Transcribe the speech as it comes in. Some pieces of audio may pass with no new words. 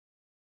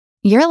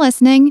You're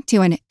listening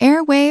to an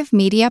Airwave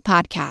Media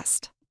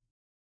Podcast.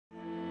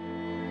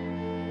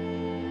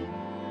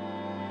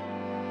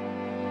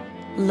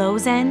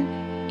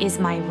 Lozen is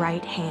my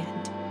right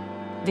hand,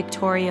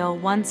 Victorio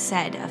once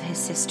said of his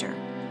sister.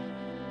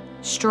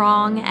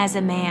 Strong as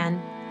a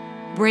man,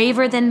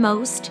 braver than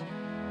most,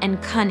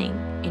 and cunning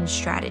in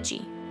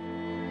strategy.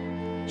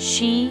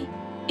 She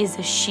is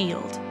a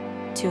shield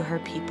to her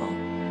people.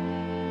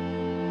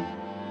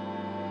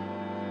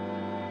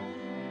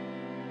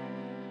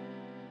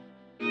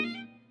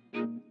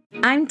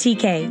 I'm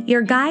TK,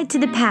 your guide to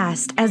the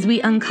past as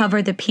we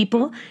uncover the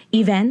people,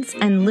 events,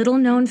 and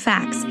little-known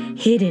facts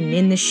hidden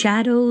in the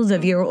shadows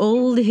of your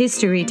old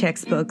history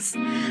textbooks.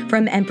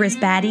 From Empress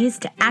baddies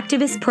to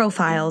activist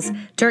profiles,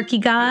 turkey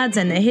gods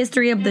and the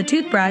history of the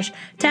toothbrush,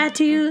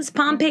 tattoos,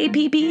 Pompeii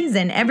peepees,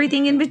 and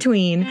everything in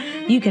between,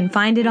 you can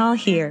find it all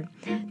here.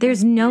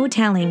 There's no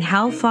telling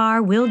how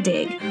far we'll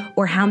dig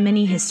or how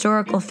many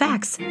historical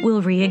facts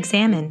we'll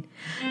re-examine.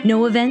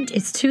 No event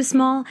is too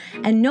small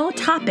and no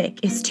topic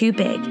is too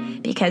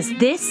big, because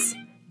this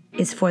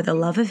is for the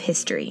love of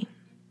history.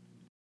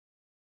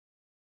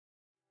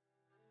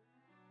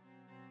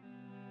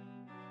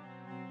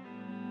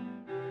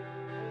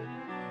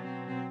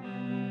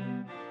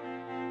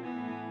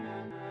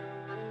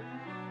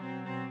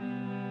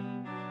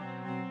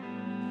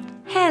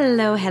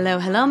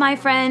 Hello, my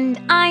friend.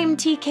 I'm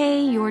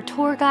TK, your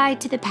tour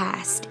guide to the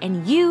past,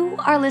 and you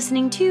are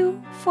listening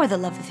to For the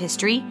Love of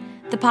History,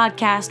 the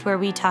podcast where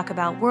we talk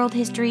about world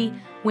history,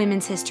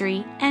 women's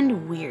history,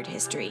 and weird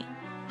history.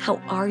 How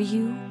are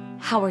you?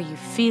 How are you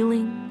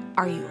feeling?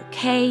 Are you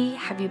okay?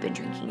 Have you been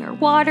drinking your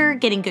water,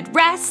 getting good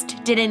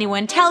rest? Did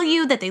anyone tell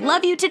you that they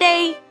love you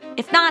today?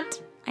 If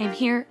not, I am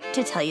here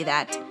to tell you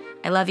that.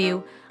 I love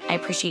you. I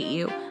appreciate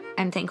you.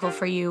 I'm thankful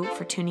for you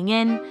for tuning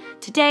in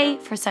today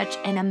for such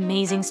an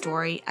amazing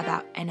story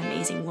about an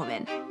amazing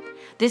woman.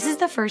 This is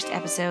the first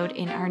episode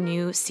in our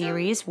new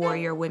series,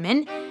 Warrior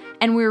Women,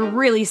 and we're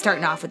really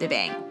starting off with a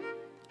bang.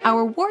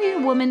 Our warrior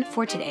woman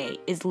for today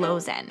is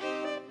Lozen.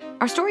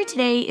 Our story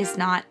today is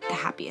not the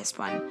happiest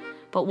one,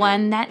 but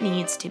one that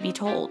needs to be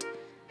told.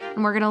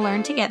 And we're going to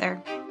learn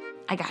together.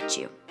 I got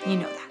you. You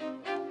know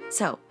that.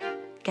 So,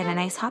 get a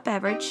nice hot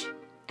beverage,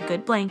 a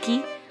good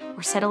blankie,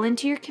 or settle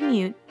into your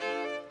commute,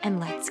 and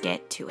let's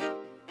get to it.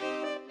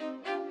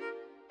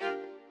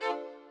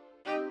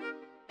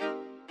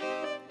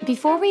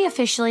 Before we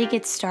officially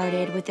get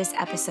started with this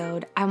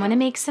episode, I want to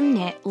make some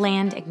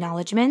land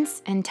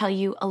acknowledgements and tell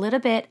you a little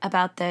bit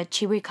about the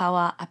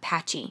Chiricahua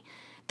Apache,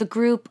 the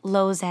group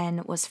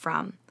Lozen was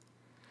from.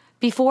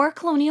 Before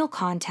colonial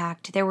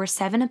contact, there were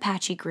 7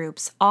 Apache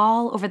groups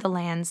all over the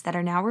lands that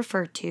are now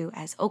referred to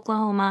as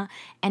Oklahoma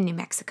and New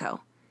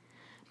Mexico.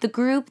 The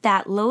group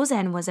that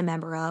Lozen was a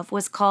member of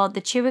was called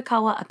the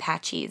Chiricahua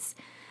Apaches,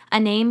 a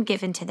name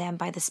given to them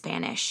by the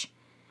Spanish.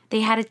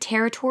 They had a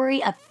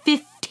territory of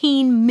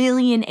 15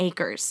 million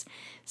acres,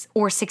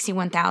 or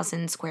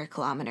 61,000 square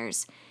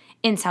kilometers,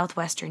 in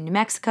southwestern New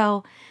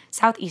Mexico,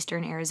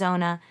 southeastern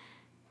Arizona,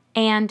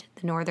 and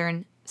the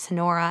northern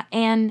Sonora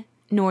and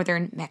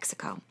northern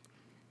Mexico.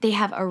 They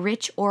have a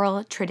rich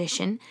oral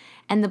tradition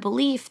and the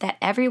belief that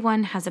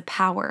everyone has a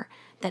power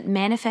that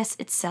manifests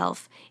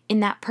itself in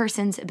that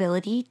person's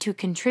ability to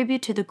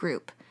contribute to the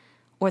group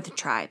or the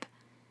tribe,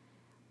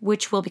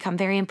 which will become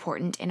very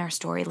important in our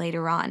story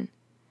later on.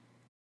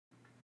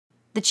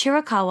 The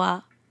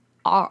Chiricahua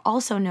are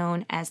also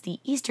known as the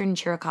Eastern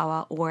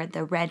Chiricahua or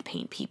the Red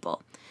Paint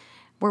people,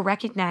 were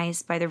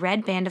recognized by the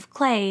red band of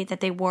clay that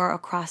they wore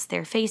across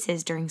their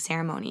faces during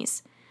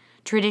ceremonies.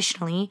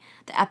 Traditionally,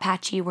 the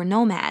Apache were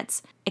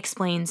nomads,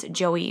 explains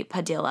Joey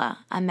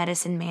Padilla, a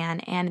medicine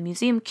man and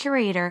museum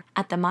curator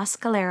at the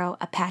Mescalero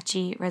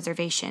Apache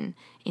Reservation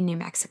in New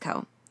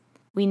Mexico.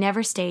 We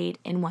never stayed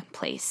in one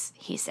place,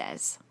 he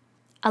says.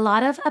 A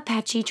lot of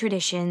Apache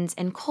traditions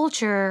and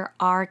culture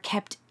are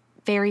kept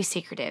very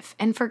secretive,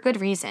 and for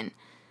good reason.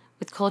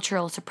 With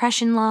cultural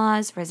suppression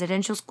laws,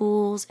 residential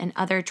schools, and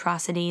other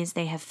atrocities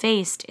they have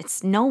faced,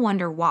 it's no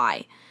wonder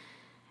why.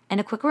 And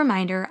a quick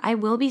reminder, I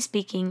will be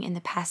speaking in the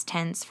past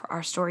tense for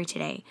our story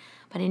today,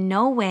 but in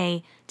no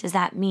way does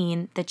that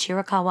mean the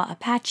Chiricahua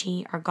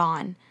Apache are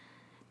gone.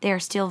 They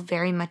are still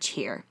very much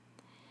here.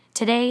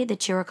 Today, the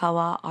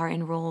Chiricahua are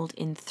enrolled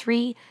in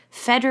 3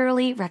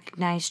 federally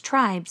recognized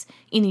tribes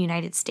in the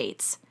United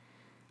States.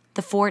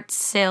 The Fort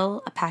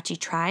Sill Apache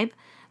tribe,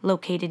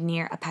 located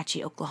near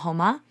Apache,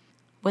 Oklahoma,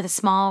 with a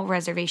small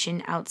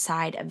reservation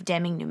outside of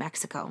Deming, New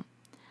Mexico.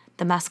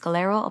 The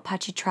Mescalero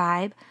Apache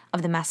tribe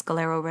of the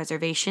Mescalero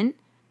Reservation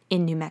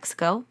in New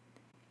Mexico,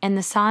 and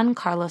the San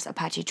Carlos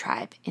Apache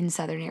tribe in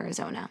southern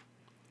Arizona.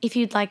 If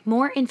you'd like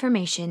more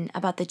information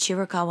about the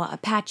Chiricahua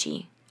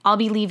Apache, I'll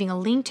be leaving a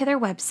link to their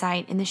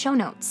website in the show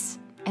notes.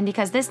 And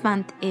because this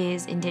month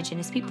is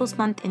Indigenous Peoples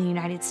Month in the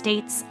United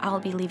States, I'll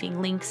be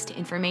leaving links to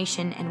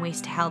information and ways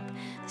to help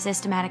the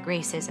systematic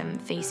racism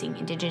facing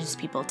Indigenous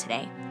people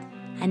today.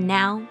 And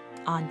now,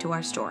 on to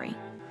our story.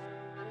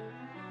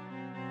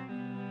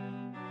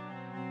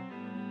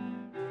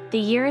 The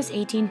year is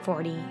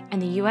 1840,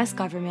 and the U.S.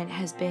 government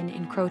has been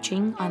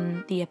encroaching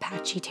on the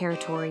Apache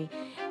territory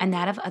and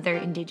that of other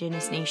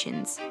indigenous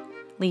nations,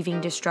 leaving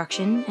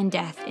destruction and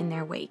death in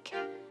their wake.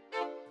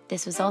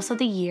 This was also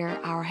the year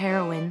our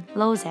heroine,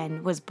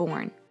 Lozen, was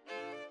born.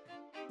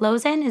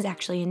 Lozen is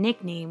actually a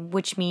nickname,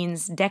 which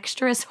means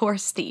dexterous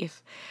horse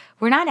thief.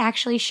 We're not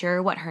actually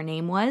sure what her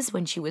name was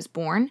when she was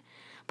born,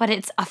 but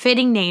it's a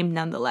fitting name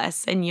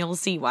nonetheless, and you'll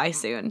see why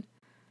soon.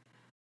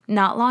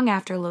 Not long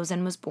after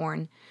Lozen was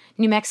born,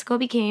 New Mexico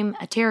became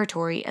a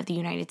territory of the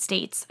United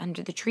States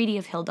under the Treaty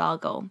of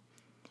Hidalgo.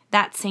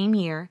 That same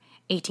year,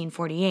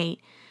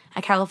 1848,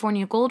 a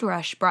California gold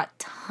rush brought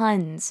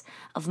tons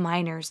of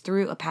miners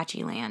through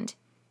Apache land.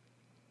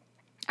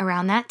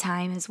 Around that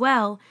time as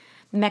well,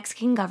 the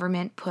Mexican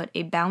government put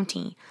a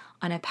bounty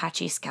on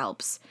Apache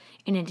scalps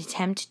in an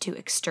attempt to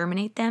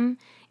exterminate them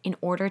in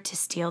order to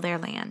steal their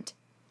land.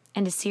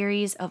 And a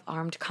series of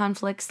armed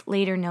conflicts,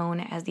 later known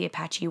as the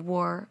Apache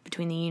War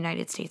between the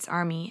United States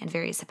Army and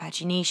various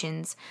Apache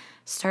nations,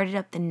 started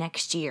up the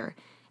next year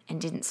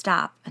and didn't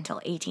stop until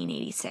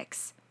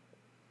 1886.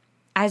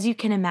 As you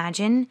can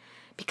imagine,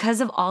 because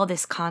of all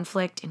this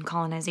conflict and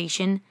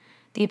colonization,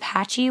 the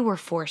Apache were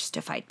forced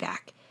to fight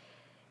back.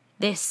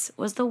 This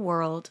was the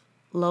world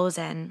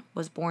Lozen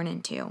was born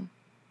into.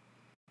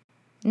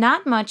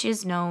 Not much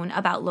is known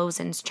about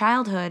Lozen's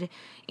childhood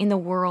in the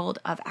world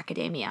of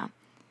academia.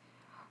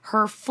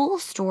 Her full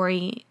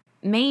story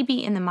may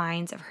be in the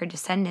minds of her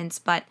descendants,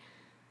 but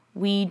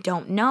we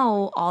don't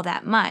know all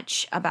that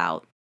much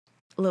about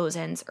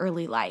Lozen's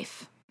early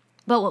life.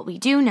 But what we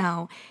do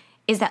know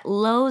is that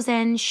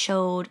Lozen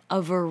showed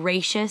a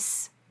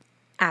voracious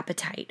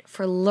appetite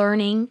for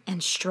learning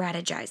and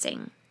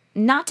strategizing,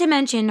 not to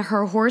mention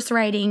her horse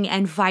riding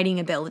and fighting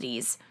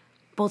abilities,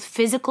 both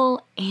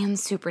physical and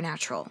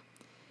supernatural.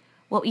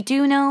 What we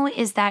do know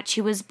is that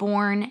she was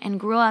born and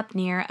grew up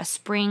near a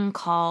spring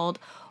called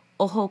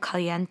Ojo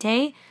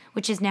Caliente,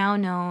 which is now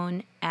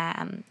known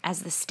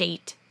as the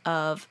state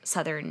of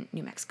southern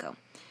New Mexico,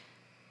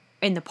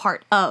 in the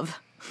part of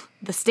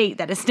the state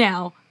that is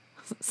now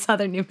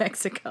southern New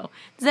Mexico.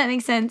 Does that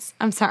make sense?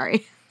 I'm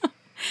sorry.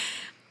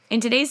 In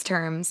today's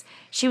terms,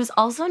 she was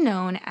also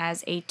known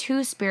as a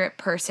two-spirit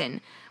person,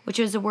 which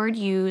is a word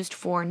used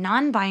for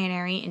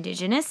non-binary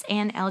Indigenous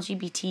and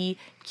LGBTQIA+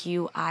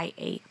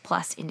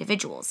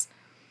 individuals.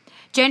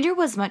 Gender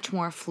was much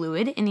more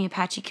fluid in the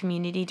Apache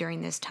community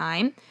during this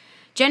time.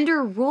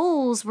 Gender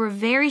roles were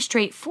very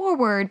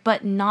straightforward,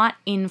 but not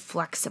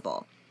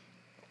inflexible.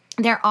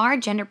 There are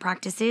gender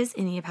practices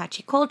in the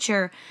Apache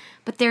culture,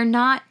 but they're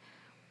not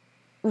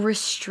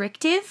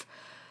restrictive.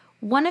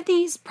 One of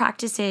these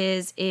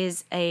practices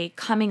is a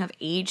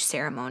coming-of-age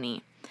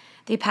ceremony.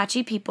 The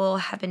Apache people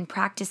have been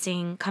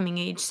practicing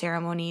coming-age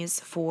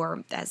ceremonies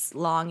for as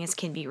long as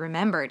can be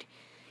remembered.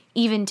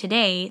 Even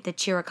today, the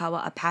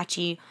Chiricahua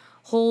Apache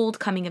hold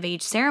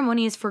coming-of-age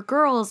ceremonies for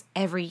girls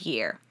every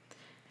year.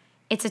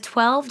 It's a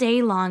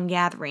 12-day-long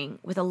gathering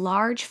with a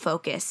large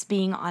focus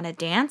being on a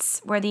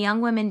dance where the young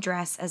women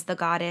dress as the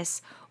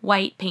goddess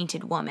White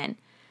Painted Woman.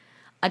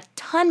 A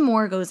ton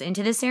more goes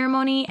into the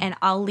ceremony, and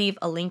I'll leave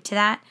a link to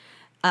that,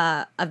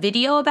 a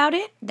video about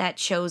it that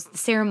shows the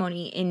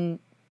ceremony in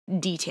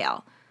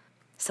detail.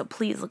 So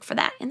please look for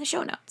that in the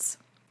show notes.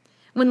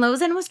 When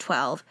Lozen was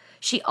 12,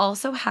 she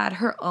also had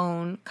her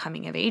own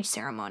coming-of-age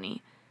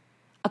ceremony.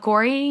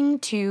 According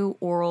to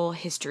oral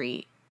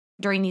history,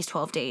 during these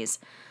 12 days,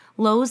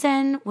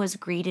 Lozen was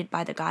greeted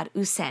by the god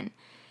Usen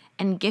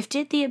and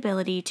gifted the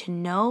ability to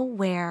know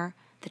where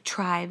the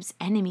tribe's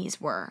enemies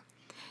were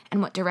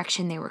and what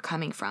direction they were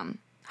coming from.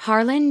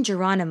 Harlan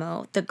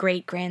Geronimo, the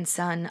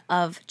great-grandson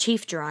of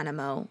Chief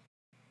Geronimo,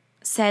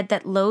 said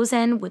that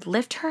Lozen would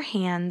lift her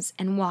hands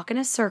and walk in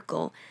a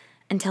circle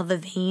until the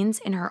veins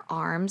in her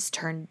arms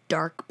turned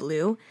dark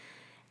blue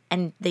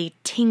and they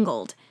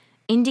tingled,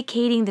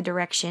 indicating the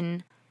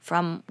direction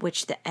from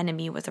which the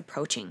enemy was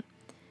approaching.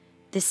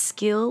 This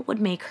skill would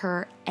make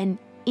her an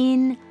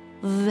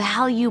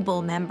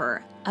invaluable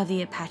member of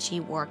the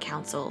Apache War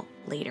Council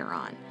later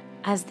on.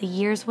 As the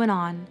years went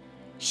on,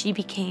 she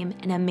became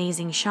an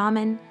amazing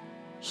shaman,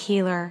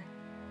 healer,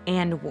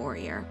 and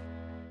warrior.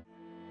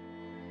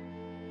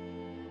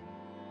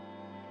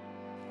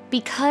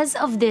 Because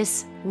of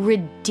this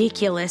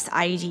ridiculous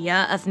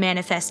idea of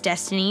manifest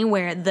destiny,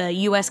 where the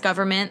U.S.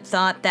 government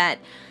thought that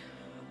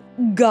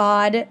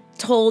God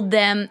told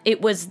them it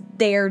was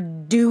their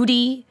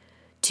duty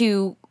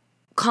to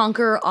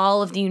conquer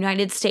all of the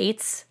United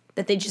States,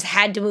 that they just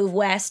had to move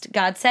west.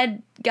 God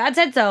said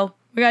so.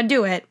 We gotta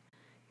do it.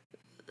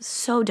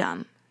 So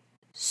dumb.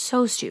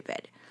 So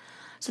stupid.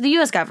 So the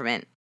U.S.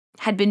 government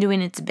had been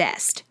doing its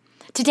best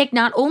to take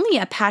not only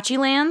Apache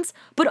lands,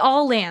 but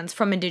all lands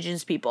from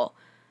indigenous people,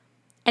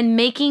 and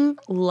making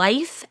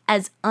life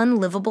as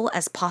unlivable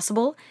as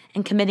possible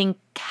and committing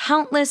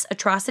countless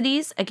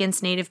atrocities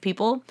against Native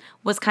people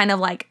was kind of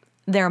like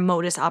their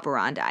modus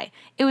operandi.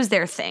 It was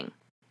their thing.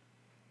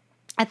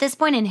 At this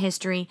point in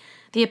history,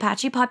 the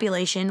Apache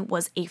population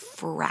was a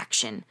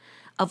fraction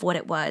of what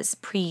it was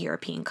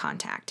pre-European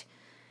contact.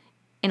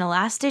 In a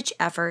last-ditch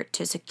effort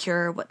to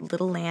secure what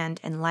little land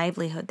and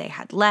livelihood they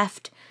had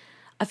left,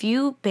 a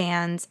few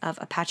bands of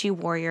Apache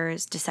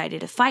warriors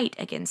decided to fight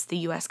against the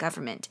U.S.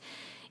 government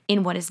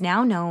in what is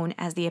now known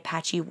as the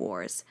Apache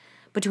Wars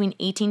between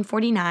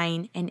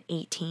 1849 and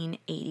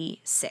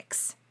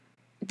 1886.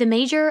 The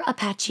major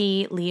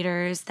Apache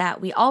leaders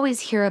that we always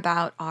hear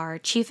about are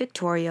Chief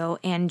Victorio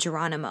and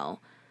Geronimo,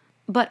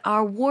 but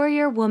our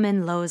warrior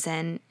woman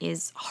Lozen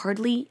is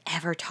hardly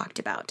ever talked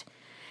about.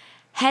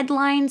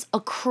 Headlines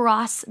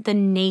across the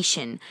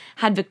nation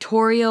had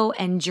Victorio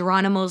and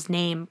Geronimo's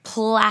name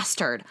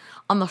plastered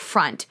on the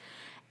front.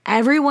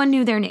 Everyone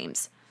knew their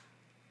names.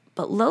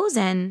 But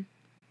Lozen,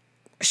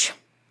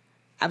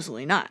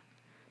 absolutely not.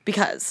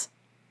 Because,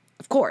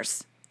 of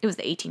course, it was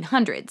the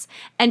 1800s,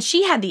 and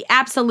she had the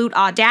absolute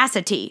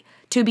audacity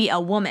to be a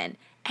woman,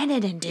 and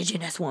an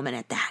indigenous woman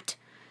at that.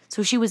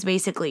 So she was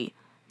basically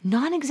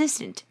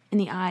non-existent in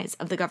the eyes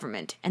of the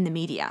government and the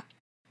media.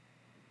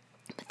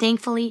 But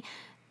thankfully,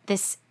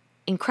 this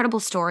incredible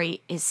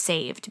story is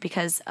saved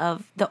because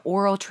of the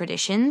oral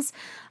traditions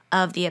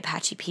of the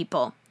Apache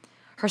people.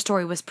 Her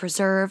story was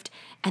preserved,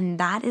 and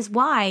that is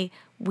why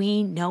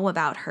we know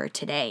about her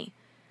today.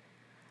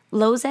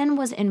 Lozen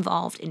was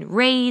involved in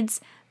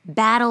raids,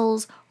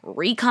 battles,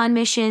 recon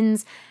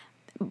missions,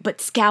 but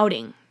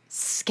scouting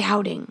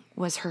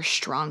was her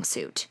strong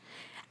suit.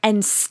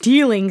 And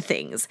stealing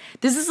things.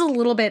 This is a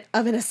little bit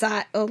of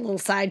a little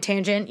side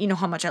tangent. You know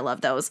how much I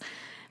love those.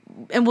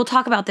 And we'll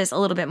talk about this a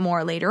little bit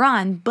more later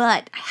on,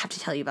 but I have to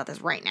tell you about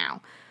this right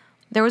now.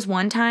 There was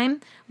one time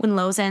when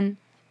Lozen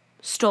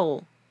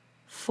stole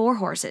 4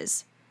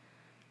 horses,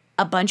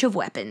 a bunch of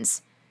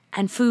weapons,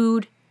 and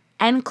food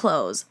and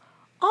clothes,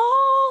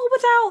 all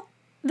without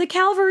the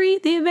cavalry,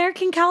 the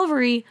American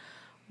cavalry,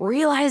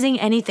 realizing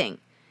anything.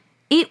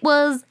 It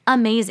was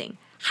amazing.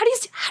 How do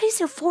you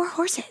steal 4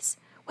 horses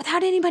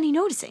without anybody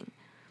noticing?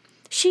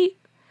 She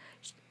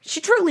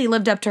truly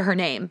lived up to her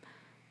name.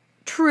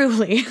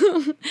 Truly.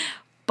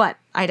 But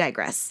I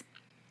digress.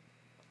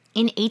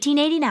 In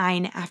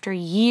 1889, after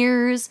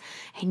years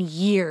and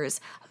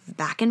years of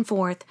back and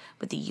forth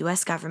with the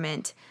U.S.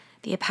 government,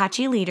 the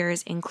Apache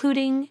leaders,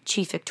 including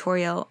Chief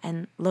Victorio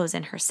and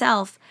Lozen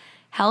herself,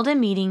 held a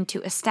meeting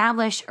to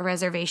establish a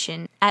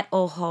reservation at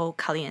Ojo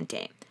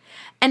Caliente.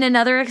 And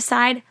another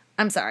aside,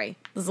 I'm sorry,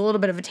 this is a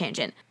little bit of a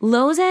tangent.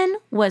 Lozen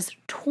was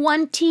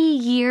 20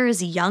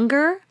 years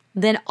younger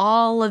than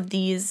all of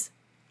these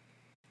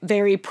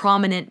very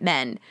prominent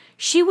men.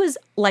 She was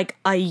like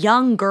a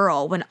young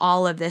girl when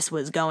all of this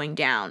was going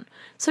down.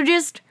 So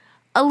just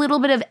a little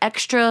bit of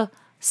extra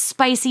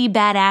spicy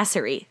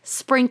badassery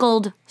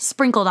sprinkled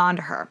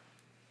onto her.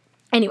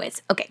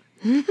 Anyways, okay.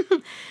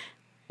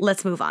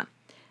 Let's move on.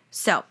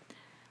 So,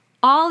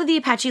 all of the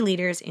Apache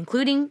leaders,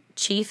 including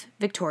Chief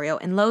Victorio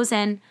and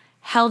Lozen,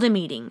 held a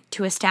meeting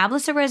to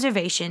establish a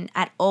reservation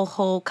at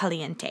Ojo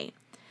Caliente.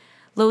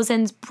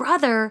 Lozen's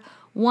brother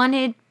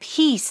wanted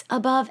peace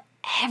above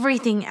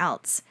everything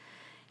else.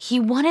 He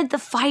wanted the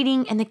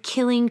fighting and the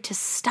killing to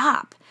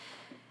stop.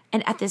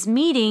 And at this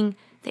meeting,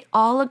 they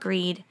all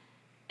agreed,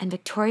 and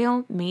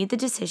Victorio made the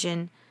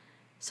decision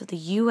so the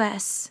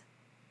U.S.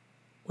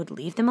 would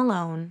leave them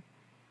alone.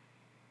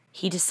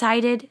 He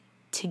decided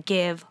to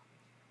give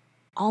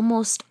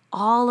almost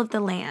all of the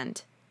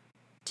land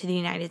to the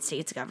United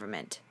States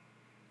government.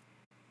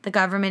 The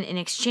government, in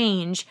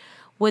exchange,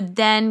 would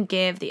then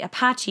give the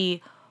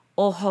Apache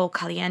Ojo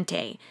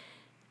Caliente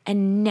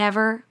and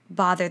never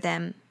bother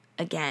them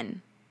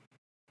again.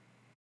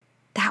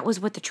 That was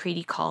what the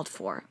treaty called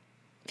for.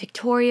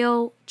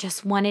 Victorio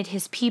just wanted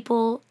his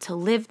people to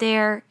live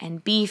there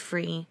and be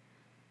free.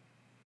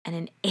 And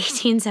in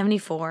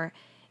 1874,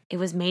 it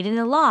was made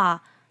into law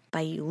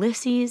by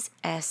Ulysses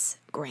S.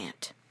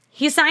 Grant.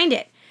 He signed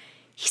it.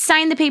 He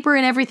signed the paper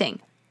and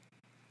everything.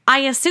 I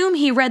assume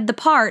he read the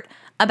part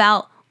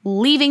about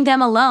leaving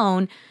them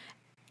alone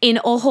in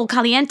Ojo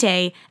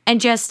Caliente and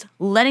just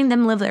letting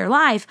them live their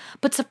life.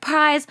 But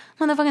surprise,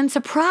 motherfucking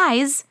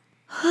surprise,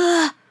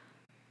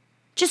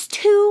 just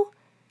 2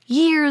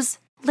 years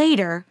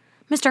later,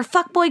 Mr.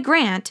 Fuckboy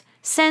Grant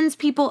sends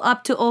people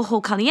up to Ojo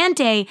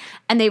Caliente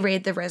and they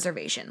raid the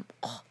reservation.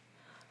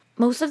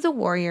 Most of the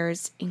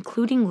warriors,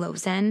 including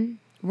Lozen,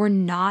 were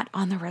not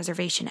on the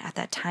reservation at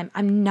that time.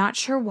 I'm not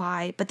sure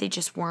why, but they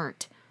just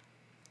weren't.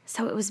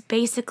 So it was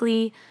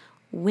basically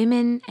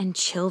women and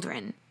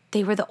children.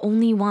 They were the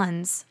only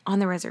ones on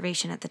the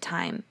reservation at the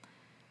time.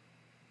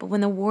 But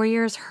when the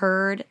warriors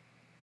heard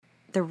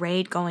the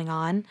raid going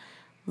on,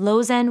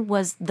 Lozen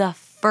was the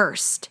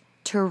first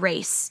to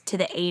race to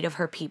the aid of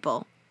her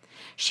people.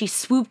 She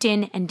swooped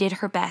in and did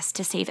her best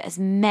to save as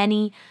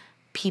many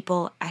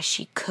people as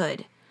she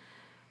could.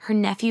 Her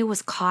nephew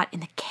was caught in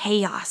the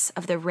chaos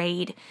of the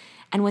raid,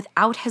 and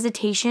without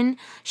hesitation,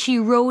 she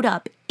rode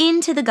up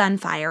into the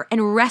gunfire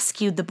and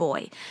rescued the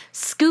boy,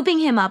 scooping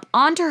him up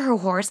onto her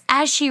horse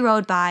as she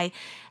rode by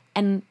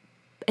and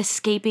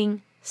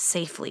escaping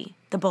safely,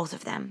 the both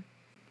of them.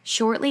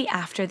 Shortly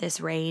after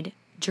this raid,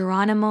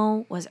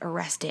 Geronimo was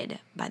arrested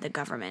by the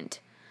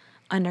government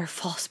under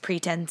false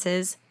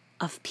pretenses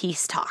of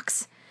peace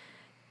talks.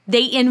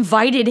 They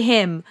invited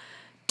him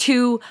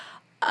to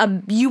a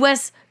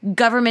U.S.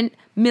 government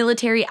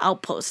military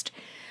outpost.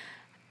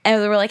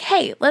 And they were like,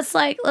 hey, let's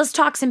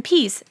talk some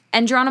peace.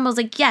 And Geronimo's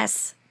like,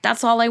 yes,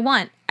 that's all I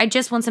want. I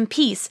just want some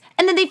peace.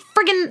 And then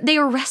they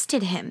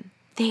arrested him.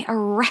 They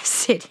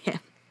arrested him.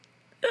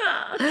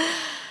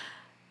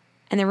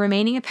 And the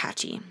remaining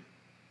Apache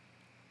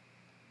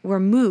were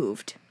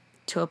moved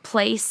to a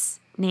place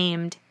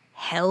named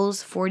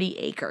Hell's 40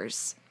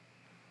 Acres.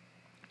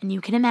 And you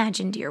can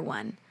imagine, dear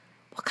one,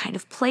 what kind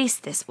of place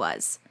this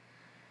was.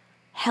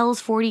 Hell's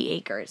 40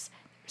 Acres.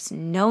 There was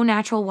no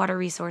natural water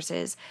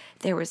resources.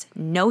 There was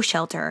no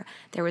shelter.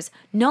 There was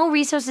no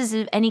resources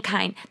of any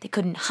kind. They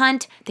couldn't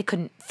hunt. They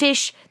couldn't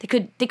fish. They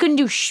couldn't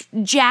do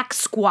jack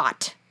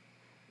squat.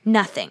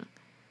 Nothing.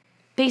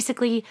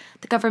 Basically,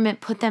 the government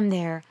put them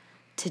there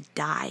to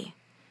die.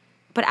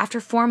 But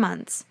after 4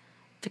 months,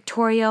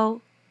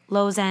 Victorio,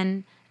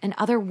 Lozen, and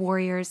other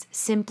warriors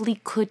simply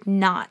could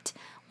not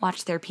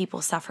watch their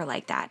people suffer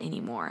like that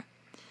anymore.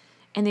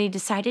 And they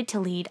decided to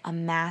lead a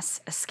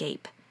mass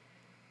escape.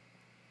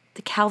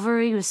 The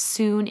cavalry was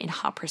soon in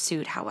hot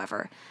pursuit,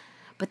 however,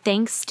 but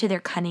thanks to their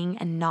cunning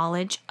and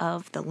knowledge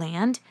of the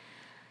land,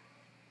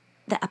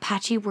 the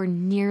Apache were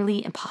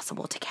nearly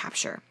impossible to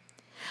capture.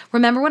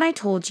 Remember when I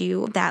told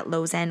you that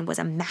Lozen was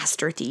a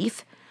master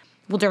thief?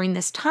 Well, during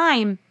this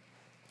time,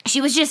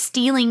 she was just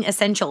stealing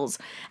essentials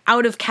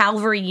out of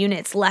cavalry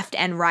units left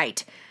and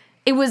right.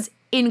 It was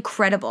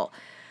incredible.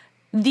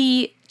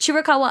 The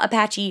Chiricahua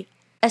Apache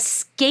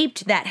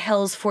escaped that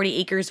Hell's 40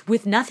 Acres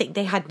with nothing.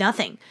 They had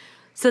nothing.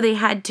 So they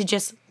had to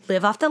just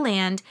live off the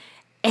land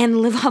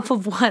and live off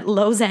of what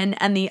Lozen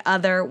and the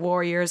other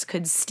warriors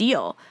could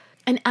steal.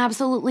 And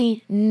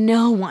absolutely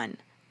no one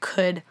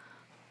could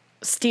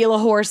steal a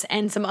horse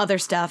and some other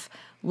stuff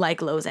like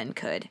Lozen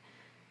could.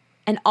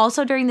 And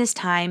also during this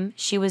time,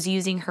 she was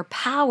using her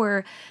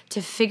power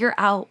to figure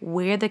out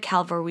where the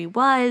cavalry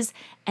was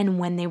and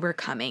when they were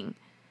coming.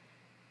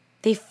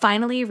 They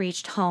finally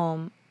reached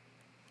home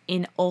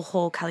in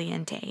Ojo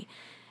Caliente,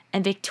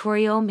 and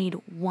Victorio made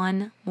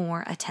one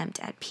more attempt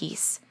at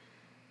peace,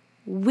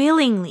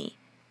 willingly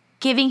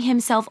giving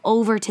himself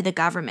over to the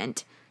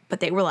government. But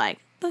they were like,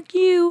 fuck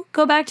you,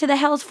 go back to the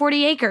Hell's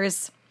 40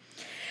 Acres.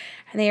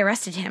 And they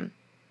arrested him.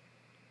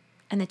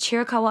 And the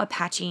Chiricahua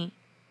Apache,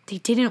 they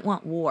didn't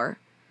want war.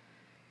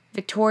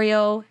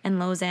 Victorio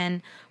and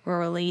Lozen were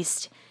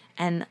released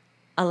and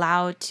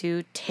allowed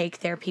to take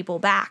their people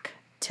back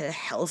to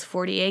Hell's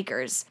 40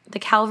 Acres. The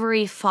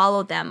cavalry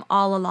followed them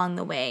all along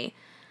the way,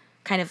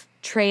 kind of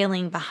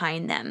trailing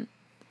behind them.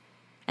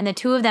 And the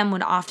two of them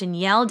would often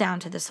yell down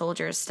to the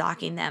soldiers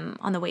stalking them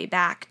on the way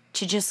back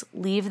to just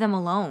leave them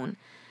alone,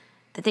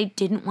 that they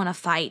didn't want to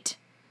fight.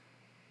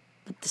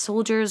 But the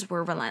soldiers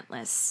were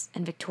relentless,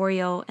 and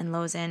Victorio and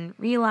Lozen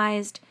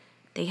realized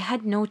they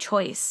had no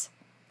choice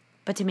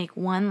but to make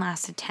one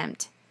last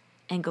attempt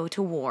and go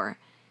to war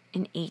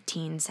in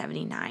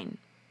 1879.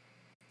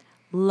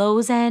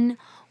 Lozen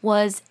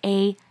was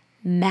a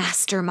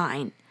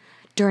mastermind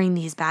during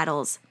these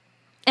battles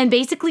and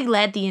basically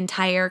led the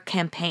entire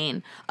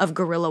campaign of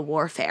guerrilla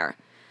warfare.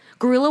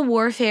 Guerrilla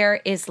warfare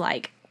is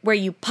like where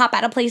you pop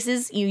out of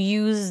places, you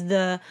use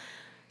the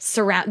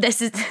surround. This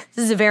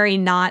is a very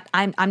not.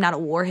 I'm not a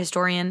war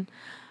historian,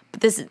 but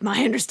this is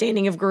my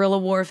understanding of guerrilla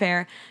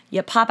warfare.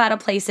 You pop out of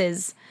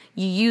places,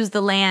 you use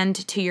the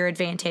land to your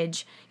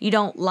advantage. You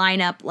don't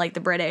line up like the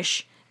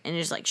British and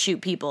just like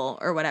shoot people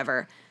or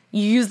whatever.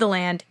 You use the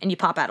land and you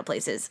pop out of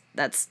places.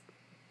 That's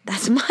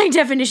my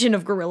definition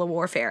of guerrilla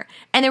warfare.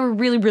 And they were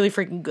really, really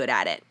freaking good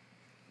at it.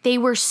 They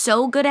were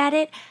so good at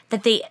it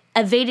that they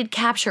evaded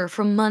capture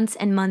for months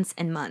and months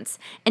and months.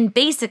 And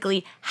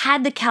basically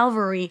had the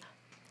cavalry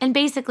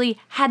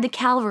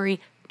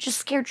just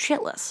scared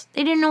shitless.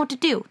 They didn't know what to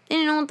do. They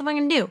didn't know what to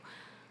fucking do.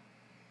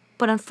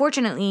 But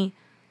unfortunately,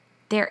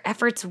 their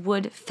efforts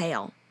would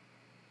fail.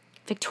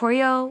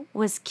 Victorio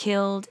was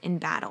killed in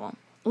battle.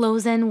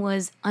 Lozen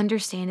was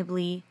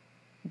understandably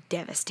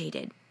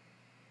devastated.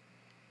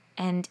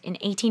 And in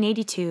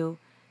 1882,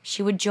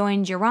 she would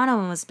join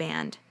Geronimo's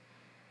band,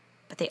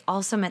 but they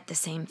also met the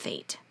same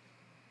fate.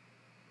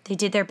 They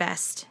did their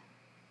best.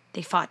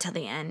 They fought till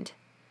the end.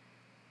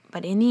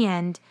 But in the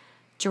end,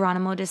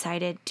 Geronimo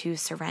decided to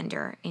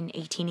surrender in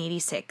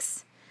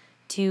 1886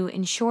 to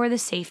ensure the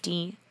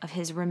safety of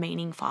his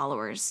remaining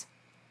followers.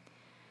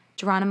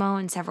 Geronimo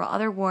and several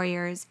other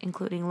warriors,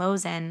 including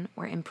Lozen,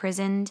 were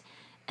imprisoned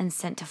and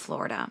sent to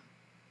Florida.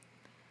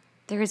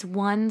 There is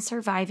one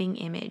surviving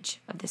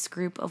image of this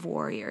group of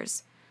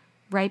warriors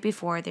right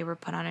before they were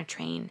put on a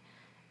train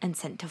and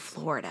sent to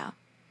Florida.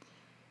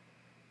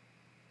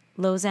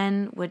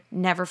 Lozen would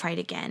never fight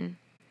again,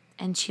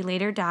 and she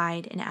later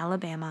died in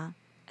Alabama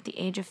at the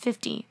age of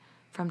 50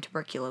 from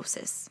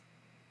tuberculosis.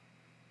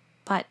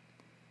 But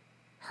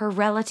her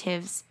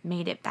relatives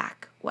made it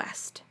back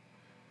west.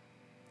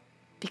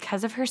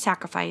 Because of her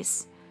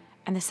sacrifice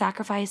and the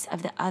sacrifice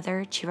of the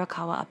other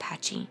Chiricahua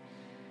Apache,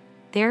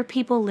 their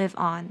people live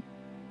on,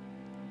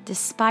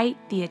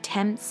 despite the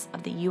attempts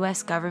of the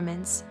U.S.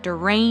 government's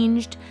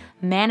deranged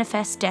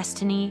manifest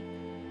destiny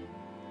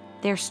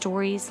Their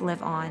stories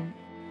live on,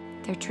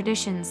 their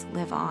traditions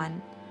live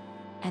on,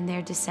 and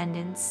their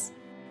descendants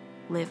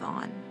live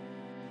on.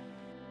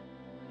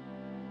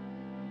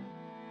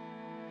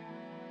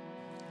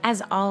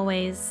 As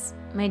always,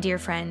 my dear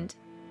friend,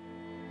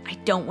 I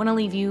don't want to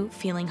leave you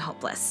feeling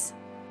hopeless,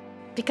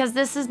 because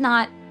this is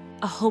not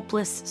a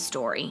hopeless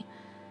story.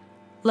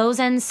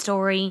 Lozen's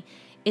story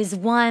is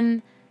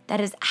one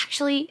that is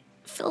actually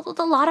filled with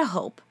a lot of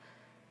hope.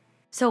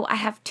 So I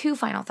have 2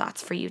 final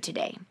thoughts for you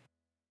today.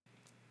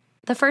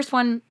 The first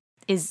one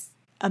is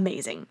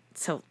amazing,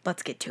 so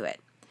let's get to it.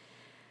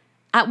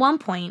 At one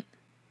point,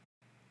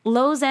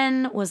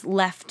 Lozen was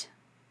left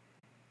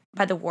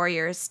by the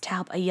warriors to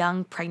help a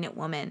young pregnant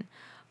woman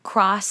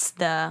cross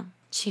the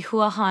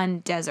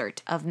Chihuahuan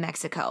Desert of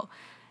Mexico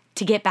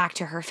to get back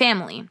to her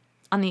family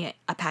on the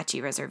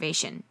Apache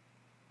reservation.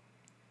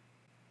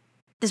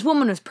 This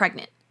woman was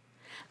pregnant,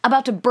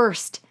 about to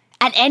burst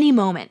at any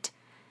moment,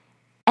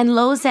 and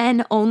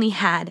Lozen only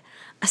had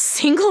a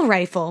single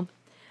rifle,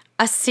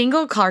 a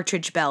single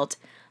cartridge belt,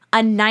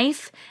 a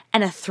knife,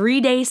 and a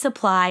 3-day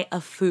supply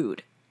of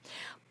food.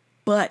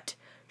 But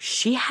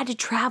she had to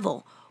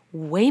travel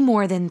way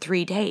more than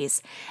 3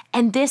 days.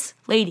 And this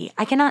lady,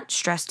 I cannot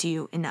stress to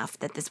you enough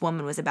that this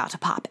woman was about to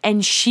pop.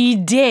 And she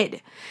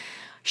did.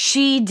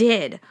 She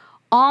did.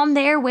 On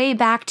their way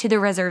back to the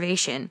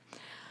reservation,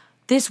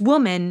 this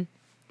woman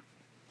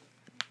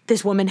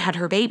had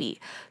her baby.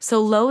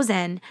 So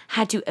Lozen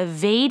had to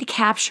evade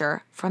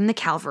capture from the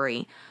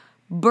cavalry,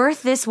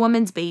 birth this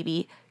woman's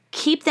baby,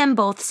 keep them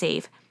both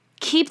safe,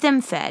 keep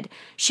them fed.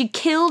 She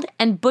killed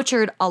and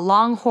butchered a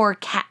longhorn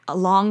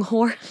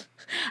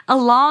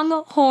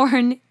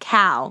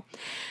cow,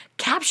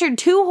 captured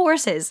 2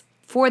 horses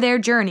for their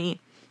journey,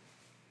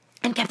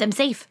 and kept them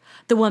safe.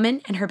 The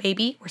woman and her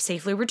baby were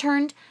safely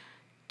returned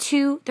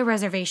to the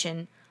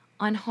reservation,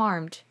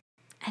 unharmed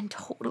and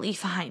totally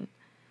fine.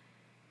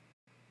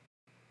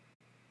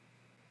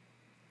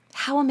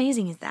 How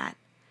amazing is that?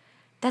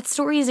 That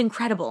story is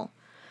incredible.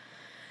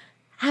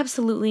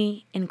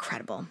 Absolutely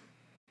incredible.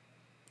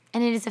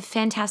 And it is a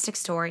fantastic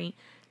story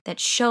that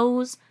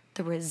shows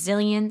the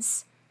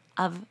resilience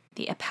of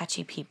the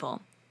Apache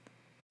people.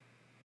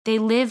 They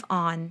live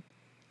on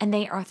and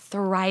they are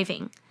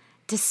thriving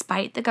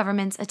despite the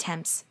government's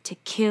attempts to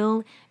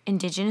kill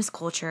indigenous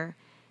culture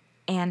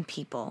and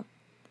people.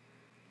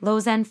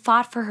 Lozen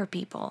fought for her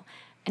people,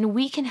 and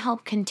we can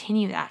help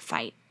continue that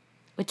fight,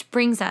 which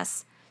brings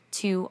us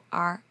to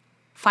our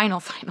final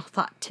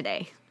thought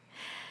today.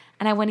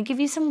 And I want to give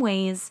you some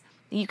ways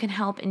that you can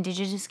help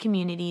indigenous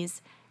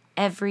communities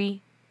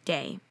every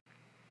day.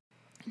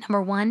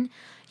 Number 1,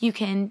 you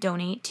can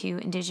donate to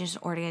indigenous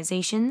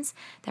organizations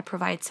that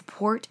provide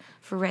support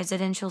for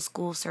residential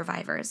school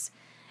survivors.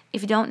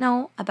 If you don't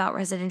know about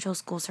residential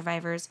school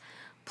survivors,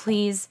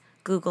 please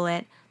Google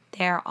it.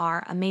 There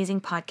are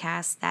amazing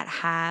podcasts that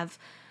have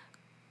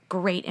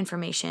great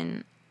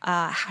information.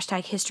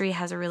 #History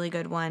has a really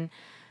good one.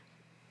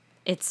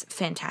 It's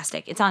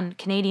fantastic. It's on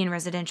Canadian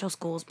residential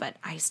schools, but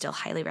I still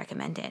highly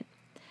recommend it.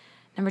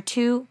 Number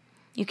 2,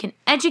 you can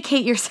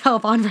educate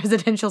yourself on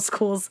residential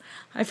schools.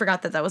 I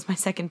forgot that was my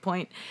second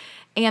point.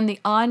 And the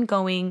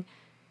ongoing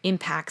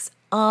impacts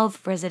of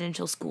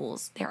residential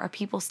schools. There are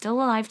people still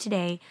alive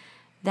today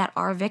that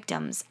are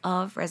victims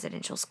of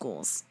residential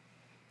schools.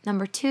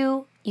 Number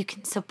 2, you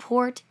can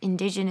support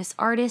Indigenous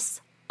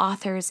artists,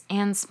 authors,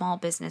 and small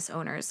business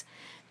owners.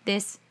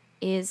 This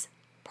is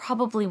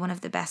probably one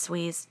of the best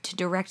ways to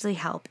directly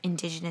help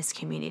Indigenous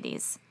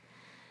communities.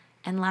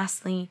 And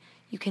lastly,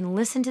 you can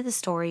listen to the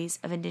stories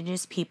of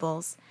Indigenous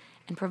peoples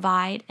and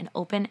provide an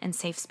open and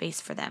safe space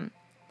for them.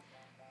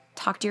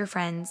 Talk to your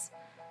friends,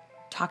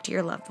 talk to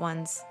your loved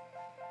ones,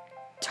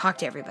 talk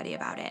to everybody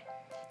about it.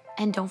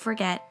 And don't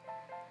forget,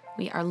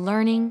 we are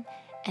learning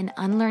and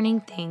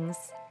unlearning things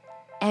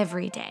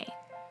every day.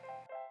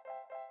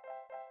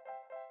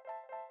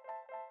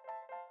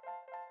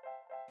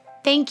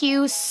 Thank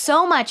you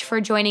so much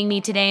for joining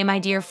me today, my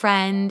dear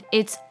friend.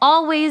 It's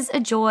always a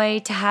joy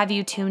to have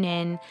you tune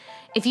in.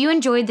 If you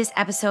enjoyed this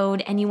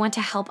episode and you want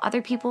to help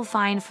other people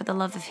find For the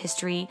Love of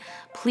History,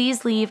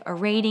 please leave a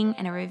rating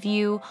and a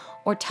review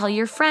or tell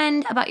your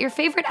friend about your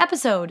favorite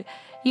episode.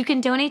 You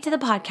can donate to the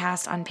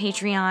podcast on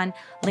Patreon,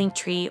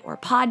 Linktree, or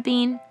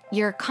Podbean.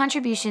 Your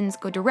contributions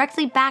go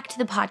directly back to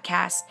the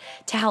podcast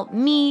to help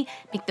me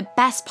make the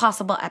best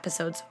possible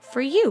episodes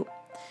for you.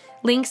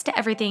 Links to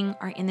everything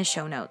are in the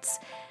show notes.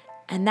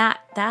 And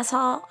that's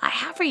all I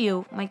have for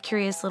you, my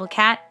curious little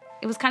cat.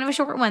 It was kind of a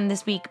short one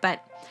this week,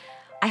 but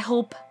I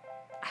hope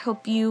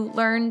you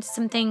learned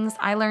some things.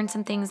 I learned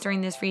some things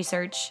during this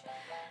research.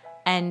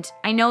 And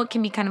I know it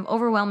can be kind of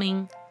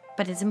overwhelming,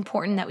 but it's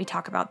important that we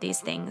talk about these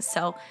things.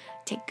 So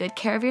take good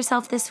care of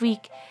yourself this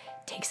week.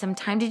 Take some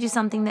time to do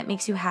something that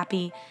makes you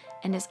happy.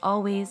 And as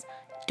always,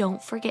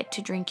 don't forget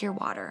to drink your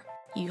water,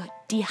 you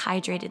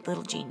dehydrated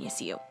little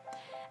genius you.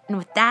 And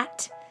with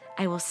that,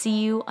 I will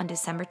see you on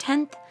December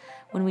 10th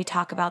when we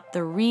talk about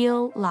the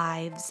real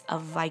lives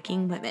of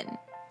Viking women.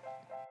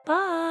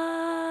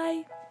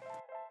 Bye!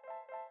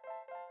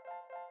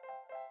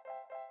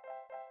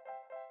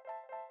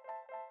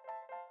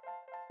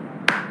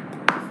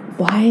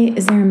 Why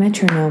is there a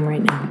metronome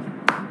right now?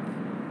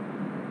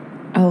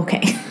 Oh,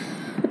 okay.